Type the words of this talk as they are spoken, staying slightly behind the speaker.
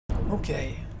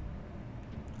Okay.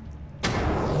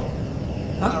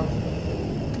 Uh-oh.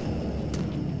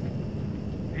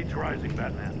 Heat's rising,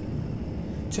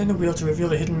 Batman. Turn the wheel to reveal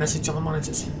the hidden message on the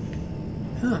monitors.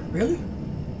 Huh, really?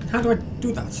 How do I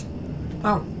do that?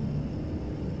 Oh.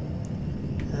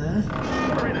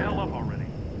 Hurry the hell up already.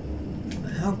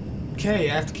 Okay,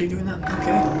 I have to keep doing that.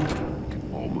 Okay. I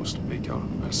can almost make out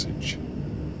a message.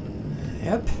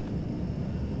 Yep.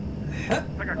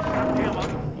 Like a goddamn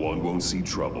other. One won't see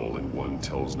trouble and one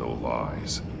tells no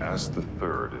lies. Ask the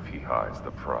third if he hides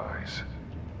the prize.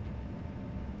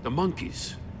 The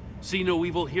monkeys. See no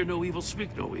evil, hear no evil,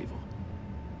 speak no evil.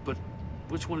 But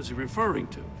which one is he referring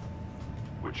to?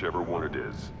 Whichever one it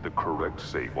is, the correct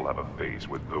safe will have a face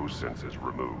with those senses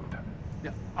removed.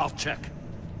 Yeah, I'll check.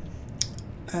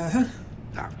 Uh-huh.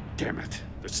 Ah, damn it.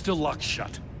 They're still locked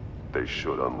shut. They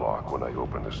should unlock when I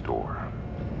open this door.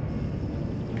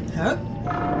 Huh?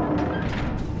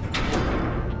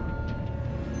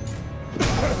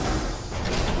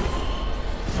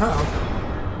 Uh-oh.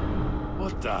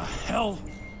 What the hell?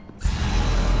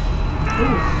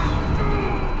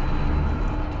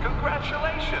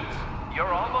 Congratulations!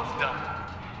 You're almost done.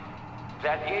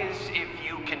 That is, if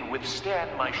you can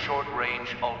withstand my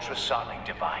short-range ultrasonic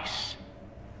device.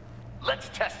 Let's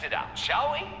test it out,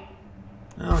 shall we?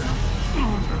 Oh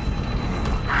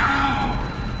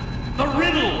The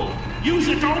riddle! Use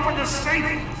it to open the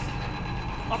safe!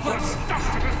 I'll put a stop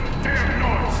to this damn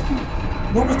noise! no.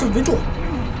 What was the riddle?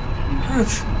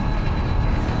 Ugh.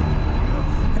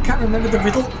 I can't remember the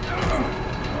riddle.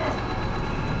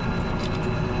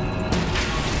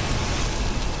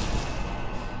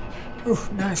 Ooh,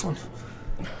 nice one.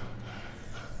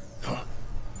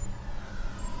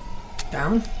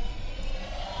 Down.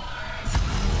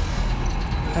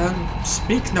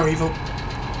 Speak no evil.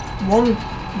 One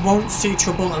won't see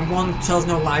trouble and one tells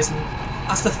no lies, and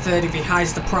ask the third if he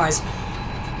hides the prize.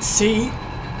 See,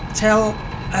 tell,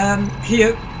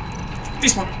 here,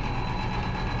 this one.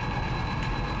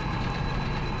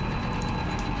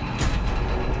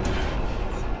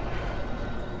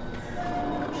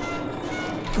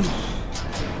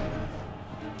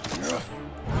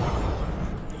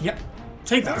 Yep,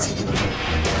 take that.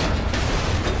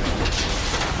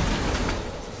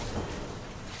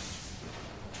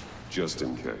 Just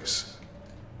in case.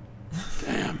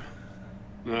 Damn.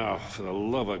 Oh, for the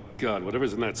love of God,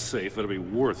 whatever's in that safe better be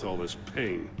worth all this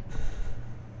pain.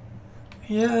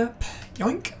 Yep.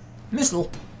 Yoink. Missile.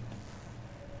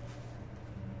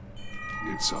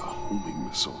 It's a homing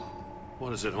missile. What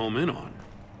does it home in on?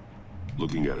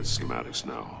 Looking at its schematics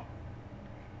now.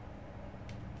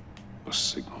 A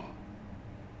signal.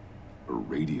 A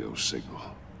radio signal.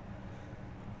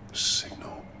 A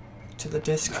signal. To the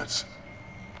disc.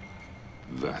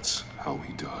 That's how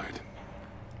he died.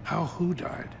 How who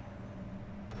died?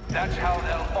 That's how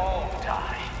they'll all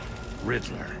die.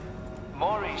 Riddler.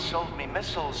 Maury sold me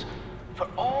missiles for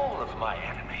all of my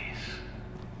enemies.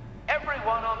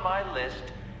 Everyone on my list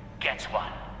gets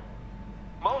one.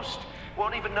 Most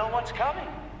won't even know what's coming.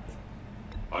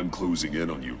 I'm closing in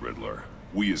on you, Riddler.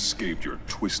 We escaped your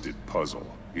twisted puzzle.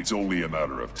 It's only a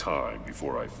matter of time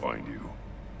before I find you.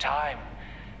 Time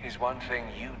is one thing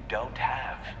you don't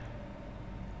have.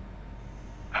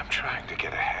 I'm trying to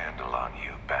get a handle on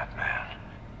you, Batman.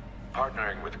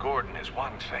 Partnering with Gordon is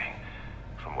one thing.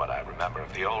 From what I remember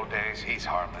of the old days, he's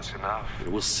harmless enough.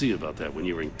 We'll see about that when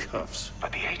you're in cuffs.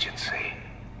 But the agency,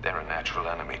 they're a natural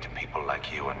enemy to people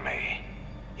like you and me.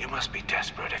 You must be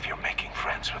desperate if you're making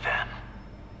friends with them.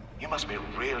 You must be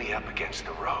really up against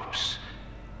the ropes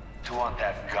to want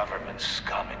that government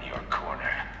scum in your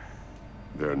corner.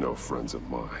 They're no friends of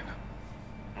mine.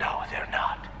 No, they're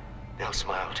not. They'll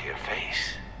smile to your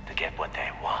face to get what they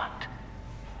want.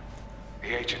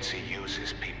 The agency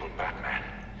uses people, Batman.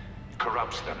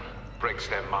 Corrupts them, breaks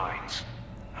their minds.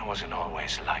 I wasn't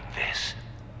always like this.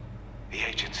 The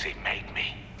agency made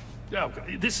me. Oh,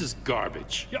 this is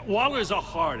garbage. Yeah, Waller's a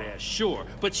hard-ass, sure,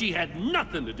 but she had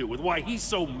nothing to do with why he's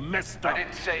so messed up. I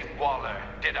didn't say Waller,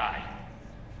 did I?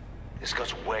 This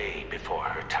goes way before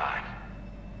her time.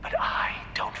 But I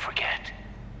don't forget.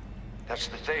 That's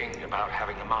the thing about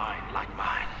having a mind like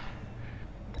mine.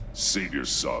 Save your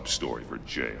sob story for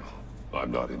jail.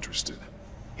 I'm not interested.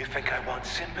 You think I want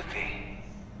sympathy?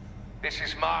 This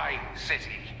is my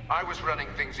city. I was running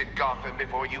things in Gotham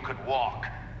before you could walk.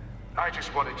 I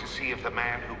just wanted to see if the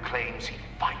man who claims he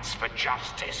fights for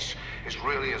justice is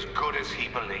really as good as he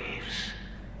believes.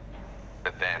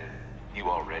 But then, you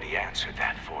already answered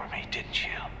that for me, didn't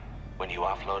you? When you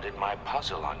offloaded my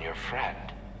puzzle on your friend.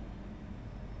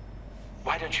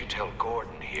 Why don't you tell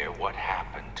Gordon here what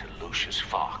happened to Lucius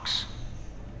Fox?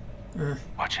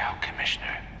 Watch out,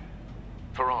 Commissioner.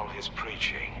 For all his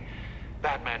preaching,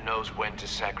 Batman knows when to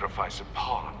sacrifice a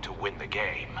pawn to win the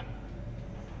game.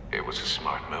 It was a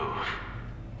smart move.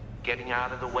 Getting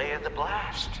out of the way of the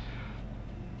blast.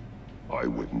 I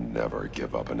would never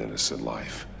give up an innocent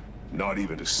life. Not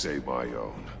even to save my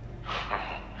own.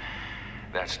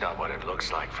 That's not what it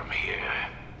looks like from here.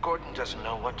 Gordon doesn't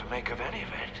know what to make of any of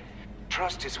it.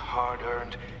 Trust is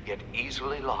hard-earned, yet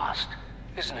easily lost.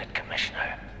 Isn't it,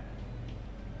 Commissioner?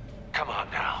 Come on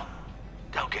now.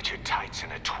 Don't get your tights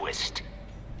in a twist.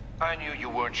 I knew you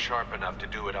weren't sharp enough to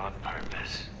do it on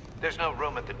purpose. There's no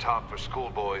room at the top for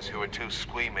schoolboys who are too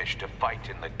squeamish to fight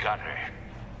in the gutter.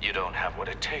 You don't have what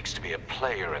it takes to be a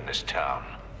player in this town.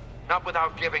 Not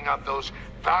without giving up those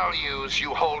values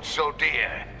you hold so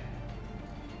dear.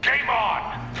 Game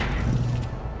on!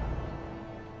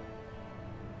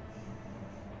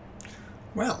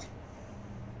 Well.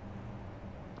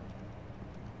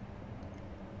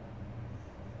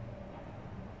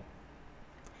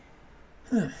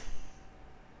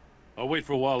 I'll wait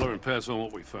for Waller and pass on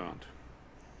what we found.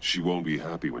 She won't be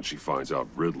happy when she finds out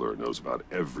Riddler knows about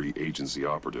every agency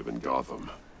operative in Gotham.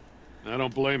 I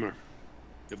don't blame her.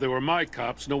 If they were my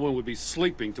cops, no one would be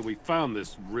sleeping till we found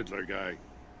this Riddler guy.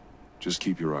 Just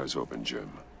keep your eyes open, Jim.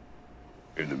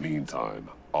 In the meantime,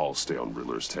 I'll stay on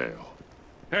Riddler's tail.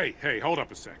 Hey, hold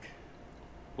up a sec.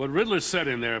 What Riddler said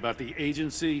in there about the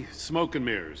agency, smoke and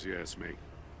mirrors, you ask me.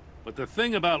 But the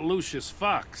thing about Lucius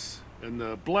Fox and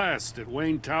the blast at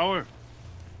Wayne Tower,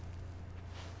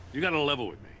 you gotta level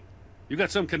with me. You got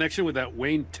some connection with that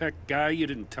Wayne Tech guy you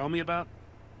didn't tell me about?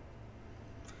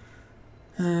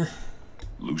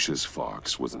 Lucius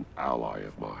Fox was an ally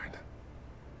of mine.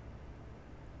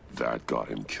 That got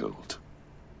him killed.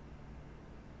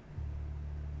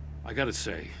 I gotta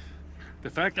say, the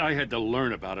fact I had to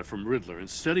learn about it from Riddler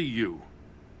instead of you,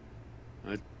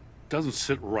 it doesn't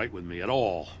sit right with me at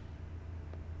all.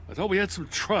 I thought we had some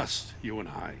trust, you and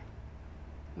I.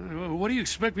 What do you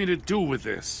expect me to do with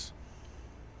this?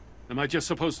 Am I just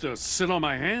supposed to sit on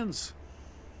my hands?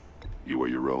 You are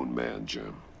your own man,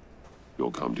 Jim.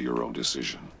 You'll come to your own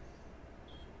decision.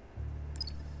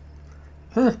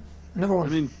 Another one. I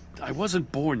mean, I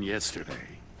wasn't born yesterday.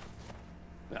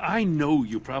 I know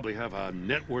you probably have a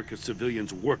network of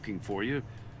civilians working for you.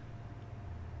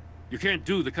 You can't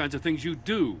do the kinds of things you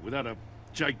do without a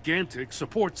gigantic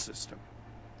support system.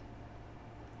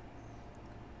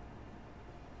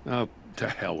 Oh, to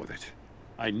hell with it.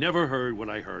 I never heard what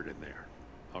I heard in there.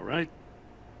 All right?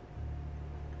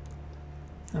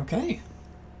 Okay.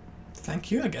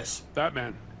 Thank you, I guess.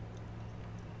 Batman.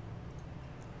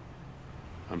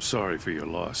 I'm sorry for your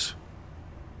loss.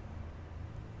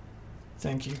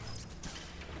 Thank you.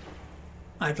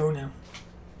 I go now.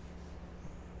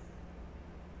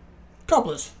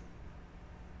 Cobblers.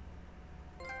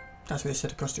 That's what they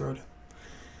said across the road.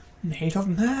 Made of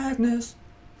madness.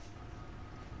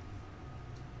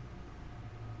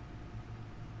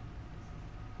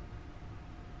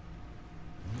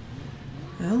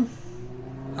 Well,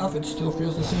 Alfred still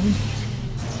feels the same.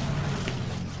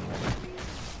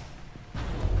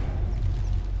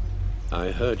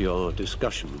 I heard your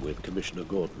discussion with Commissioner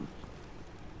Gordon.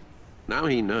 Now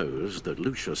he knows that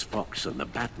Lucius Fox and the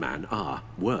Batman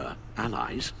were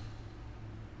allies.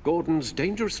 Gordon's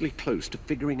dangerously close to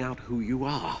figuring out who you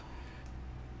are.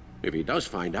 If he does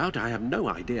find out, I have no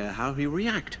idea how he'll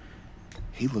react.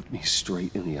 He looked me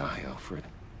straight in the eye, Alfred.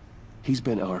 He's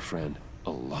been our friend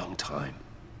a long time.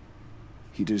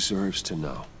 He deserves to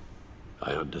know.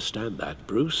 I understand that,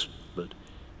 Bruce, but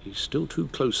he's still too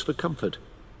close for comfort.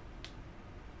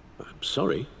 I'm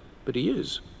sorry, but he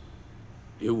is.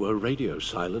 You were radio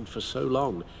silent for so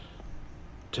long.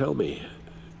 Tell me,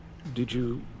 did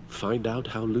you find out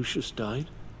how Lucius died?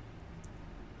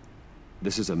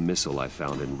 This is a missile I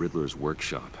found in Riddler's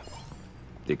workshop.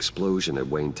 The explosion at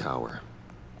Wayne Tower.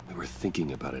 We were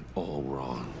thinking about it all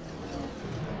wrong.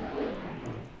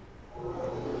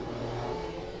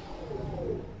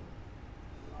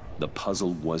 The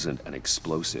puzzle wasn't an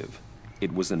explosive.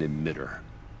 It was an emitter.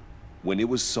 When it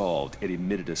was solved, it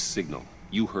emitted a signal.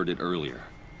 You heard it earlier.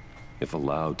 If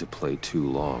allowed to play too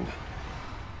long,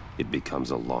 it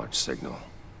becomes a launch signal.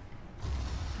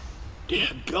 Dear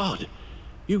God,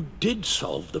 you did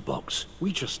solve the box.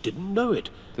 We just didn't know it.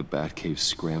 The Batcave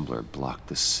scrambler blocked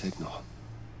the signal.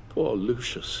 Poor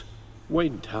Lucius.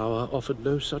 Wayne Tower offered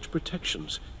no such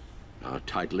protections. Our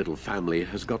tight little family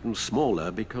has gotten smaller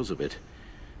because of it.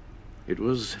 It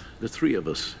was the three of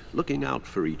us looking out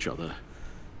for each other.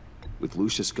 With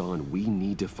Lucius gone, we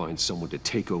need to find someone to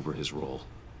take over his role.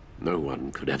 No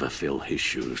one could ever fill his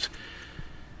shoes.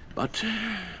 But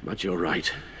you're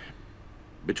right.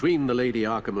 Between the Lady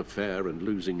Arkham affair and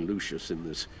losing Lucius in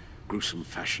this gruesome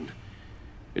fashion,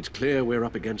 it's clear we're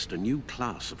up against a new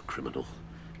class of criminal.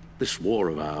 This war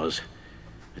of ours,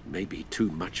 it may be too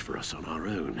much for us on our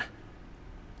own.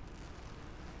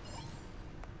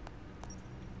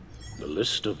 The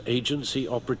list of agency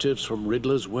operatives from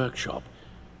Riddler's workshop.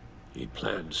 He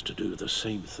plans to do the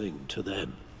same thing to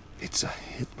them. It's a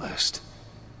hit list.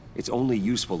 It's only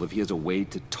useful if he has a way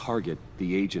to target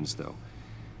the agents, though.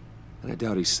 And I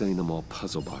doubt he's sending them all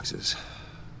puzzle boxes.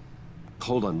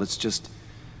 Hold on, let's just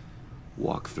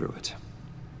walk through it.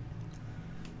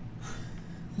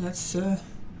 Let's,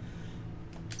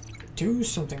 do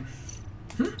something.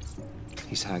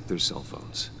 He's hacked their cell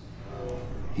phones.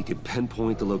 He could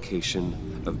pinpoint the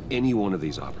location of any one of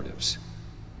these operatives.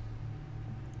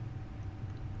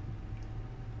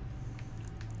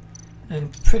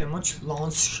 And pretty much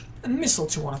launch a missile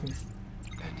to one of them.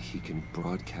 And he can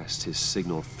broadcast his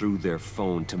signal through their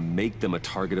phone to make them a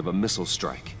target of a missile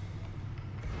strike.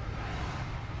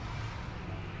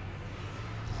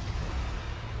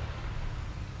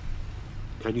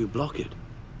 Can you block it?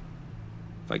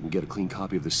 If I can get a clean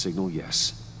copy of the signal,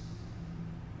 yes.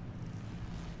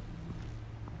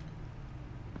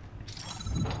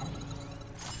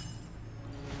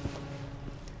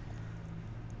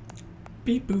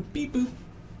 Beep boop, beep boop.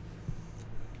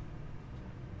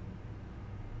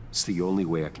 It's the only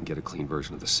way I can get a clean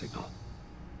version of the signal.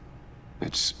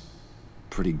 It's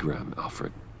pretty grim,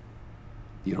 Alfred.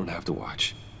 You don't have to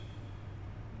watch.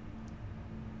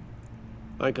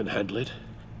 I can handle it.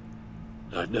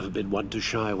 I've never been one to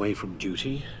shy away from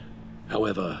duty,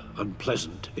 however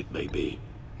unpleasant it may be.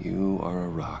 You are a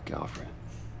rock, Alfred.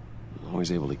 I'm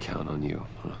always able to count on you,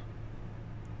 huh?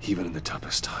 Even in the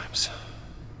toughest times.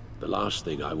 The last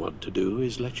thing I want to do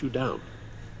is let you down.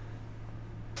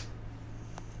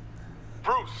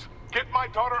 Bruce, get my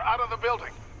daughter out of the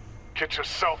building. Get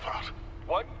yourself out.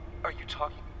 What are you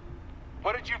talking?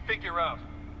 What did you figure out?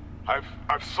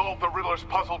 I've solved the Riddler's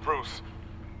puzzle, Bruce.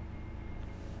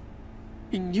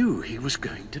 He knew he was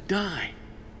going to die.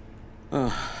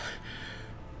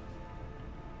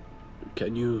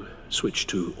 Can you switch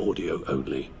to audio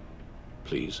only,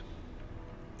 please?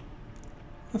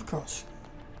 Of course.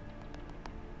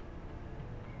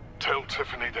 Tell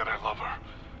Tiffany that I love her.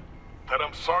 That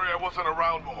I'm sorry I wasn't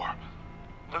around more.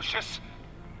 Lucius?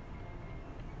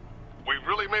 We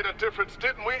really made a difference,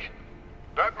 didn't we?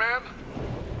 Batman?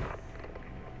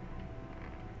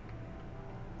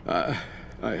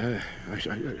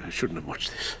 I shouldn't have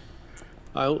watched this.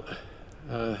 I'll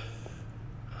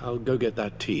go get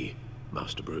that tea,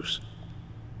 Master Bruce.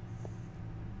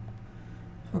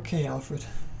 Okay, Alfred.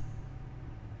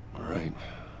 All right.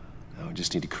 Now I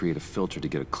just need to create a filter to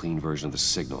get a clean version of the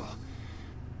signal.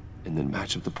 And then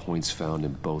match up the points found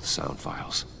in both sound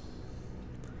files.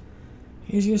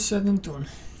 Easier said than done.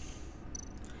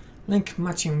 Link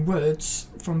matching words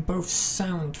from both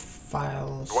sound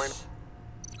files.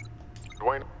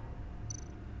 Dwayne?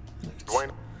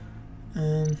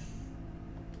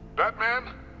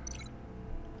 Batman?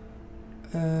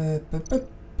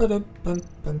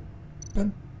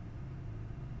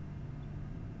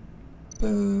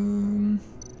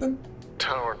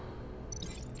 Tower.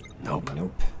 Nope.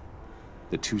 Nope.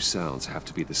 The two sounds have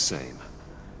to be the same.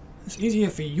 It's easier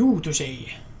for you to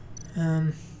say.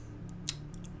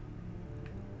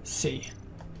 C.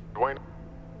 Dwayne?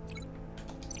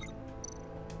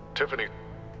 Tiffany?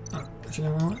 Oh, actually, you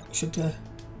know what? I should,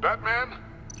 Batman?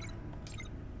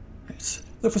 let's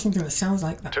look for something that sounds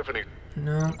like that. Tiffany?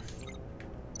 No.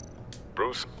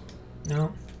 Bruce?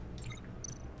 No.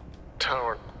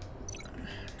 Tower?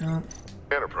 No.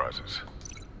 Enterprises?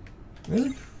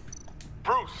 Really?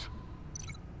 Bruce?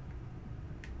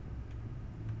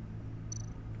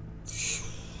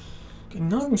 Okay,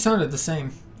 none of them sounded the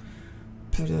same.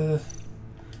 But,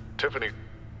 Tiffany?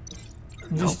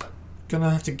 I'm just gonna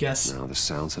have to guess. Now the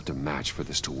sounds have to match for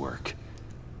this to work.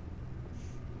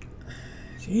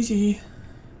 It's easy.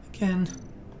 Again.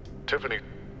 Tiffany?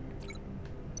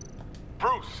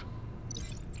 Bruce?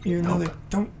 Even though Nope. they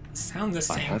don't sound the I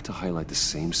same. have to highlight the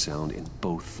same sound in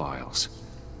both files.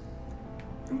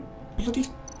 Bloody.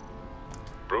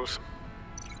 Bruce?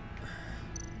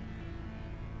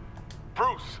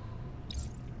 Bruce?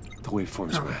 The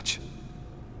waveforms Oh. match.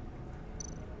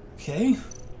 Okay.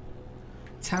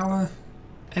 Tower,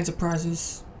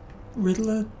 Enterprises,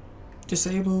 Riddler,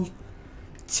 Disabled,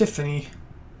 Tiffany,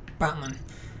 Batman.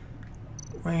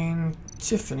 Wayne,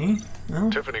 Tiffany. Well,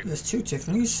 Tiffany. there's two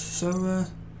Tiffany's, so,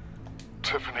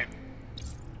 Tiffany?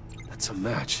 That's a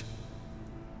match.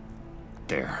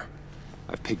 There.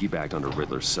 I've piggybacked onto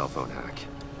Riddler's cell phone hack.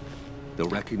 They'll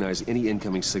recognize any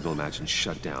incoming signal match and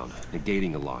shut down,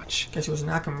 negating a launch. Guess it was an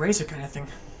Arkham Razor kind of thing.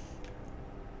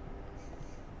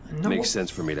 And Makes sense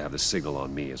for me to have the signal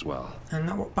on me as well. And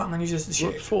not what Batman uses to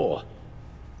What shoot. for?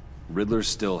 Riddler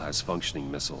still has functioning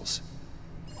missiles.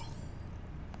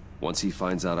 Once he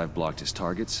finds out I've blocked his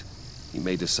targets, he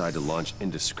may decide to launch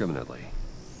indiscriminately.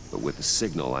 But with the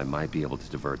signal, I might be able to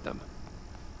divert them.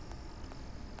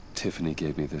 Tiffany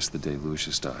gave me this the day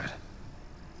Lucius died.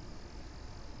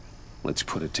 Let's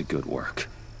put it to good work.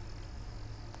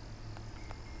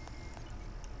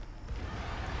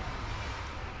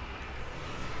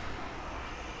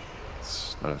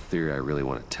 It's not a theory I really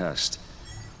want to test.